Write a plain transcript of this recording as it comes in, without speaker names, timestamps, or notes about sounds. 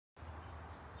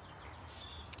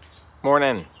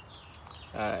Morning.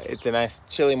 It's a nice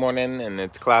chilly morning and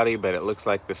it's cloudy, but it looks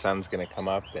like the sun's gonna come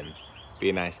up and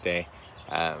be a nice day.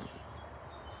 Um,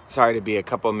 Sorry to be a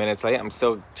couple of minutes late. I'm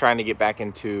still trying to get back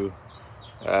into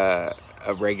a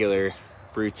regular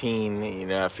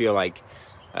routine. I feel like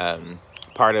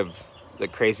part of the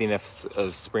craziness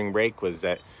of spring break was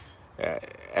that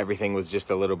everything was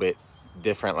just a little bit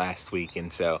different last week,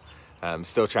 and so I'm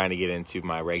still trying to get into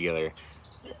my regular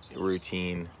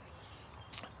routine.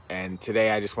 And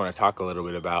today I just want to talk a little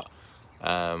bit about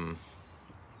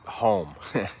home.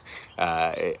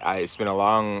 I spent a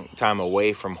long time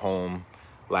away from home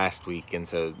last week, and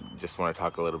so just want to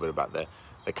talk a little bit about the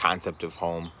concept of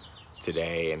home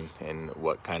today and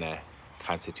what kind of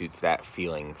constitutes that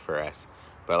feeling for us.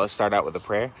 But let's start out with a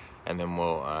prayer, and then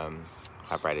we'll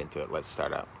hop right into it. Let's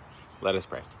start out. Let us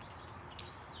pray.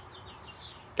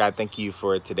 God, thank you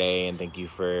for today, and thank you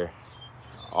for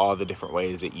all the different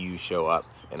ways that you show up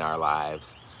in our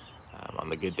lives, on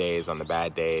the good days, on the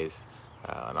bad days,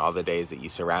 on all the days that you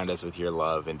surround us with your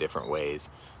love in different ways.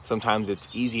 Sometimes it's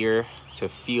easier to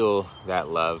feel that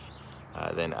love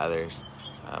than others,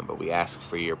 but we ask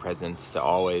for your presence to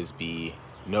always be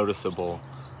noticeable,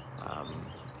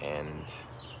 and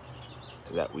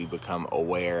that we become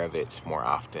aware of it more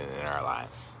often in our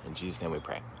lives. In Jesus' name we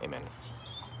pray. Amen.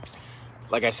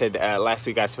 Like I said, last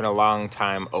week I spent a long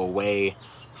time away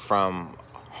from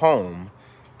home,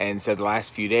 and so the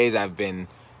last few days I've been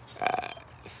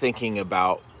thinking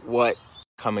about what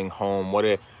coming home, what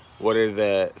are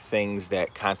the things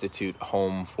that constitute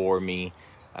home for me,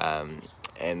 and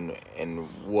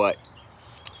what,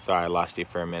 sorry I lost you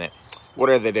for a minute, what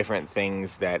are the different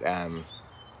things that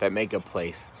that make a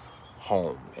place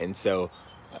home. And so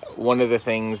one of the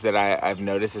things that I've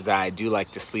noticed is that I do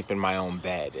like to sleep in my own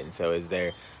bed. And so is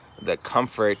there the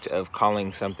comfort of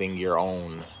calling something your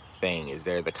own thing? Is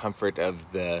there the comfort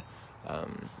of the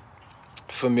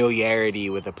familiarity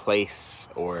with a place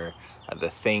or the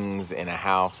things in a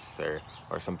house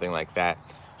or something like that?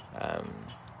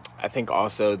 I think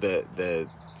also the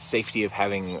safety of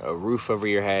having a roof over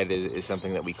your head is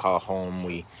something that we call home.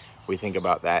 We think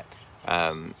about that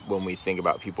when we think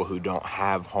about people who don't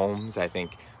have homes. I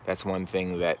think that's one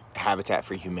thing that Habitat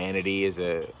for Humanity is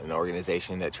an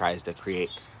organization that tries to create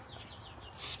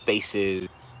spaces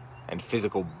and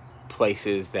physical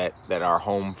places that are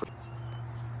home for.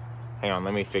 Hang on,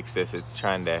 let me fix this. It's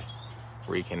trying to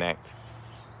reconnect.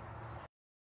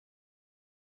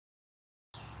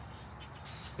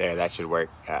 There, that should work.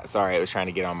 Sorry, I was trying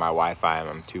to get on my Wi-Fi and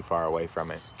I'm too far away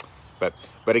from it.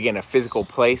 But again, a physical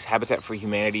place. Habitat for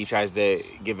Humanity tries to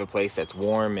give a place that's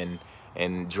warm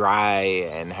and dry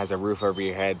and has a roof over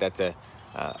your head. That's a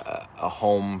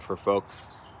home for folks.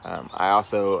 I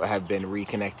also have been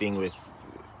reconnecting with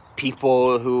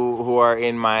people who are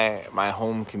in my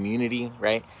home community,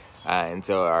 right? And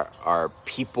so are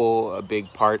people a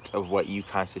big part of what you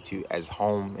constitute as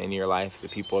home in your life? The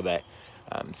people that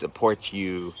support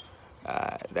you,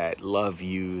 that love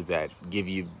you, that give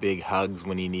you big hugs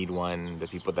when you need one, the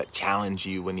people that challenge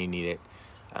you when you need it.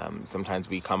 Sometimes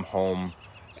we come home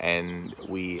and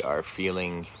we are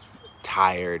feeling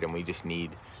tired and we just need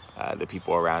the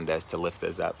people around us to lift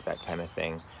us up, that kind of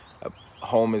thing.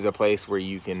 Home is a place where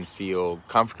you can feel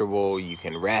comfortable, you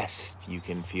can rest, you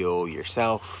can feel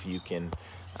yourself, you can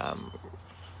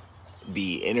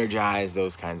be energized,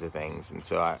 those kinds of things. And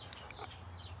so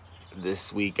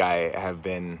this week I have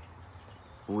been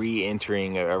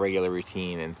re-entering a regular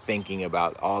routine and thinking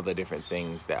about all the different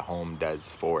things that home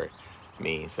does for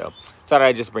me. So thought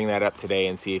I'd just bring that up today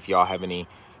and see if y'all have any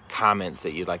comments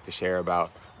that you'd like to share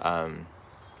about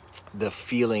the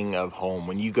feeling of home.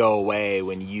 When you go away,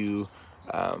 when you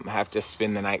have to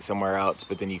spend the night somewhere else,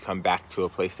 but then you come back to a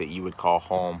place that you would call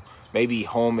home. Maybe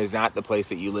home is not the place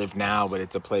that you live now, but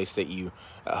it's a place that you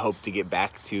hope to get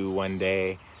back to one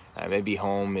day. Maybe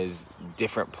home is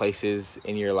different places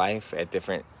in your life at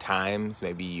different times.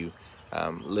 Maybe you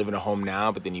live in a home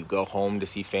now, but then you go home to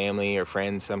see family or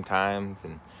friends sometimes.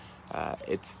 And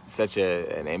it's such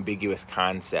an ambiguous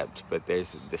concept, but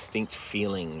there's distinct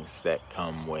feelings that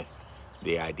come with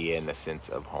the idea and the sense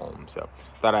of home. So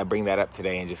thought I'd bring that up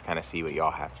today and just kind of see what y'all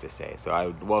have to say. So I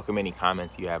would welcome any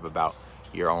comments you have about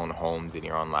your own homes in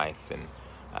your own life and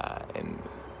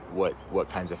what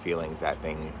kinds of feelings that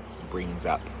thing brings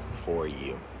up for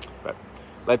you. But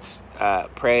let's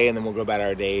pray, and then we'll go about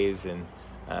our days and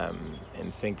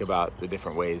think about the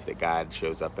different ways that God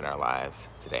shows up in our lives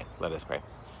today. Let us pray.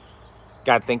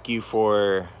 God, thank you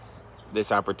for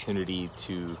this opportunity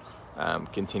to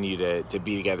continue to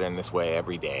be together in this way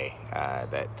every day,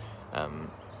 that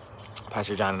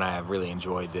Pastor John and I have really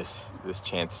enjoyed this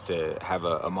chance to have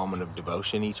a moment of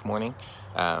devotion each morning,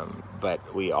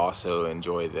 but we also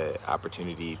enjoy the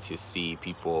opportunity to see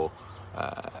people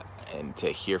and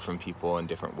to hear from people in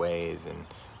different ways, and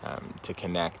to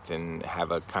connect and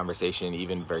have a conversation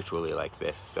even virtually like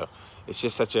this. So it's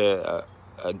just such a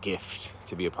gift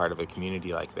to be a part of a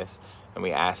community like this, and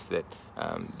we ask that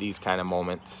these kind of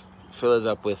moments fill us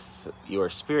up with your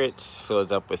spirit, fill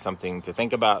us up with something to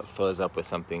think about, fill us up with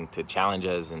something to challenge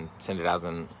us and send it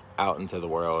out into the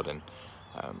world. And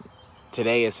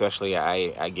today especially,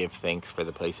 I give thanks for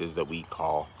the places that we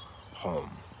call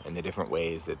home, and the different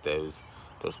ways that those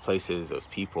places, those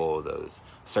people, those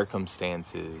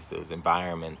circumstances, those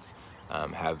environments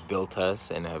have built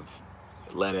us and have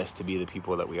led us to be the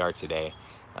people that we are today,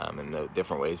 and the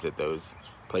different ways that those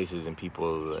places and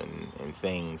people and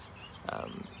things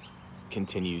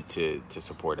continue to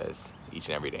support us each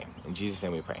and every day. In Jesus'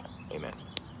 name we pray. Amen.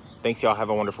 Thanks, y'all. Have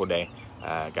a wonderful day.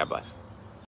 God bless.